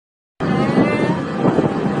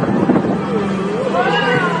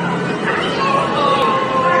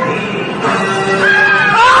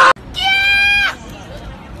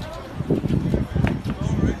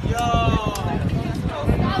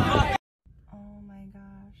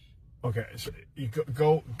Okay, so you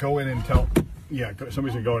go in and tell. Yeah,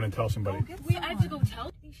 somebody's gonna go in and tell somebody. Wait, I have to go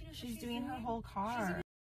tell. She's doing her whole car.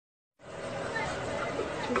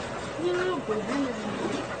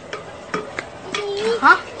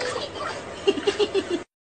 Huh?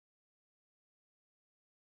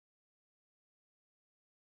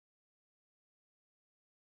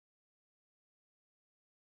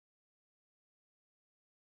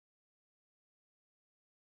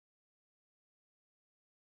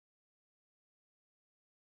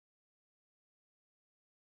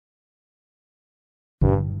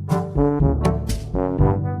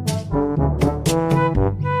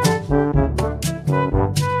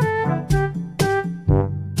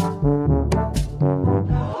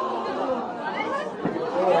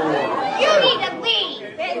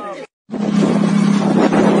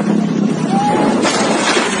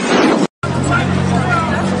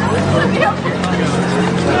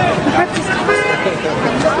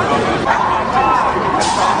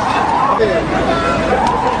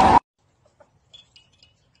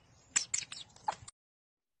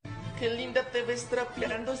 Qué linda te ves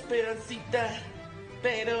trapeando, Esperancita.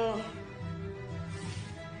 Pero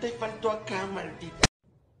te faltó acá, maldita.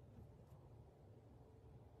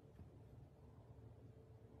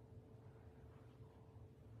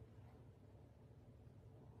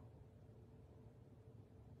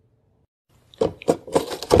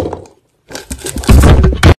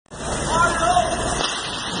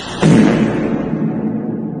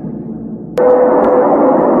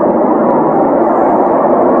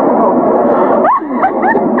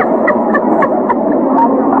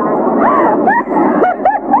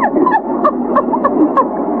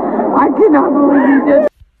 I cannot believe you did.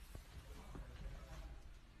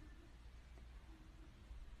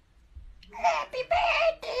 Happy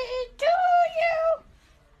birthday to you.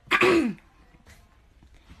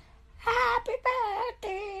 Happy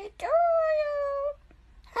birthday to you.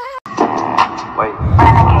 Wait.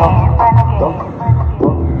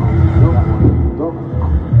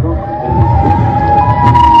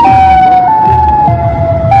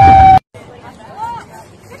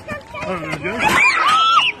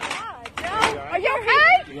 Are you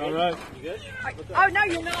okay? You all right? You good? Oh no,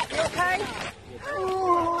 you're not. You okay?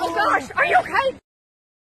 Oh gosh, are you okay?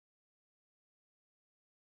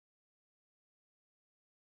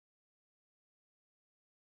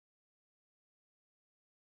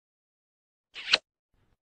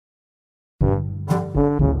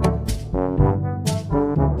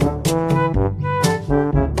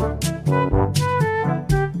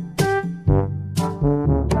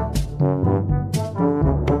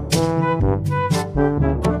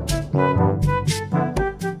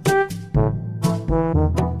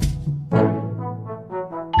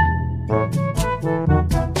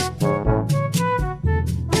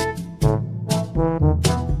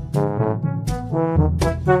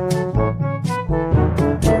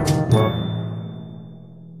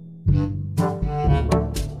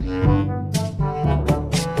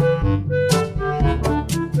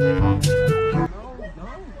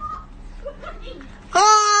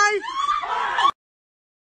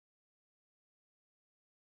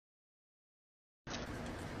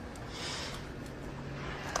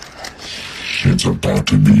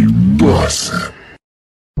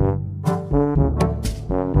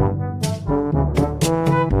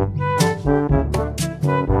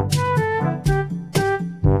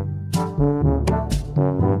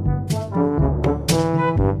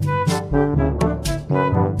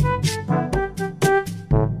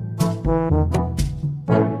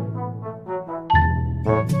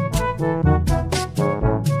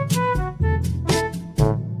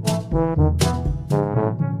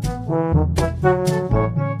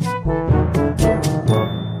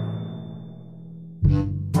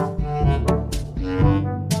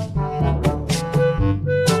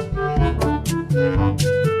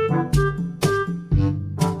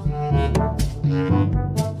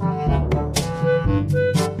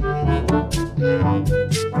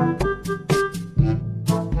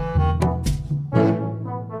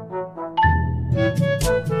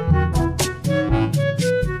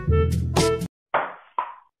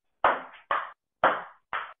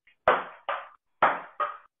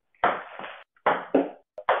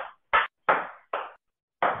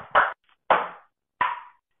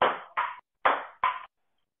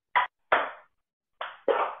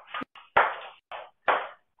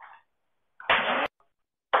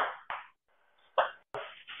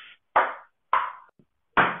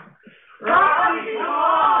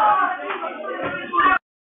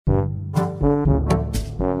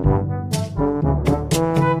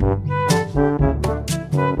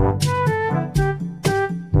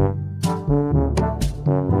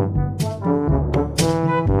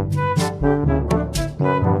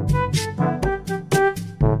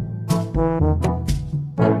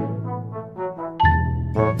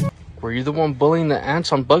 one bullying the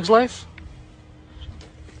ants on Bug's Life?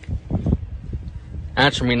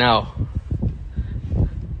 Answer me now.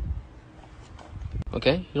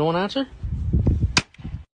 Okay, you don't want to answer?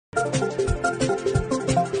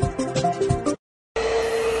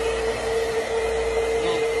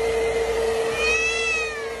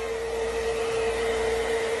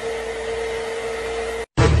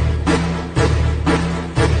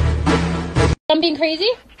 I'm being crazy?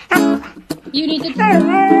 You need to... You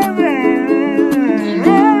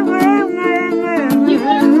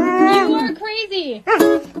are crazy!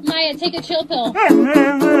 Maya, take a chill pill.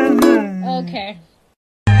 Okay.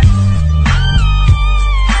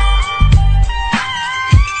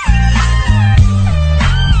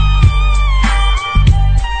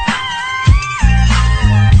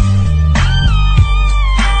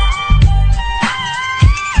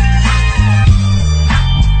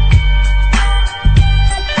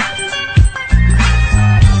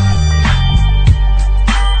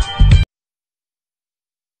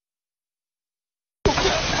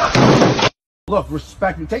 Look,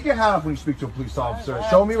 respect me. Take your hat off when you speak to a police officer.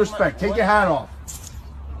 Show me respect. Take your hat off.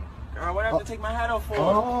 Girl, what do I have to take my hat off for?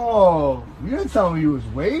 Oh, you didn't tell me you was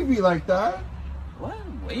wavy like that. What?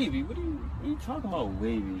 Wavy? What are you talking about,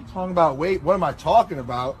 wavy? Talking about wait, what am I talking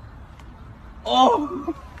about?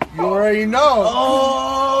 Oh! You already know.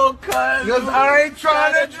 Oh, because I ain't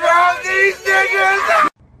trying to drown these niggas.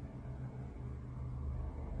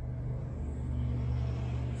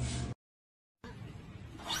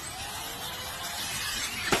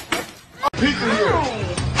 People here.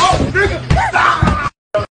 Oh, nigga! Ah!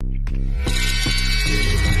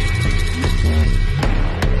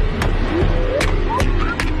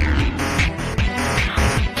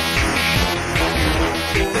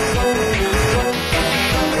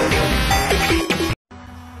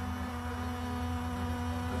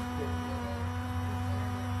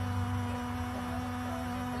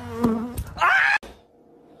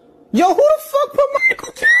 Yo, who the fuck put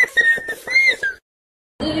Michael Jackson in the freezer?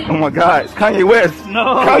 Oh my God, it's Kanye West. No.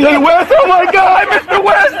 Kanye West, oh my God, Mr.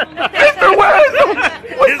 West! Mr. West!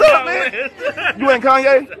 What's up, man? You ain't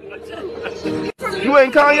Kanye? You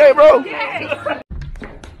ain't Kanye, bro?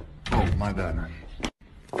 Oh, my bad, man.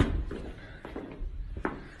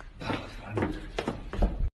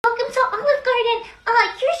 Welcome to Olive Garden.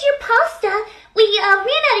 Here's your pasta. We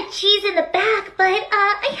ran out of cheese in the back, but I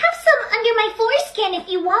have some under my foreskin if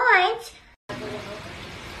you want.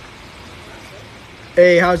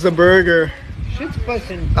 Hey, how's the burger? Shit's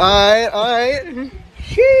busting. Alright.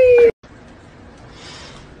 Sheesh.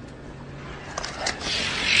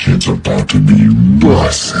 Shit's about to be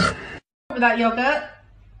busting. For that yogurt.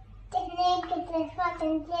 I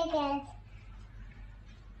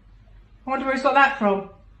wonder where he's got that from.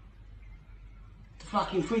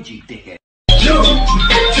 Fucking fridge, you dickhead.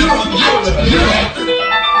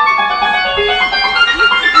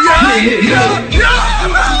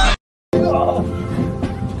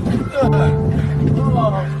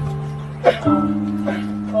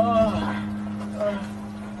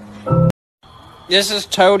 This is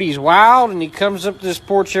Toadie's wild, and he comes up to this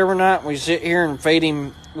porch every night, and we sit here and feed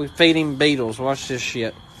him beetles. Watch this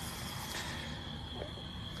shit.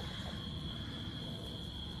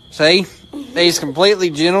 See? He's completely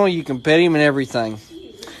gentle. You can pet him and everything.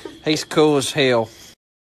 He's cool as hell.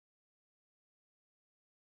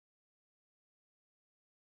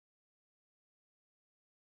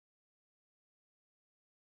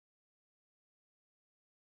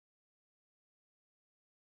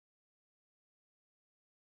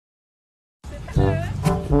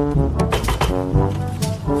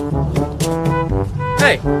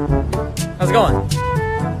 Hey, how's it going?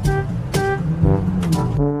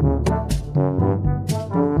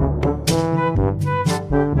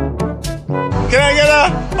 Can I get a,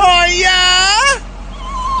 oh yeah?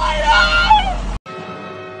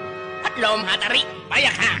 Lom hatari,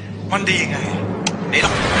 payah ha. มันดียังไงไหนล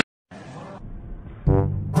อง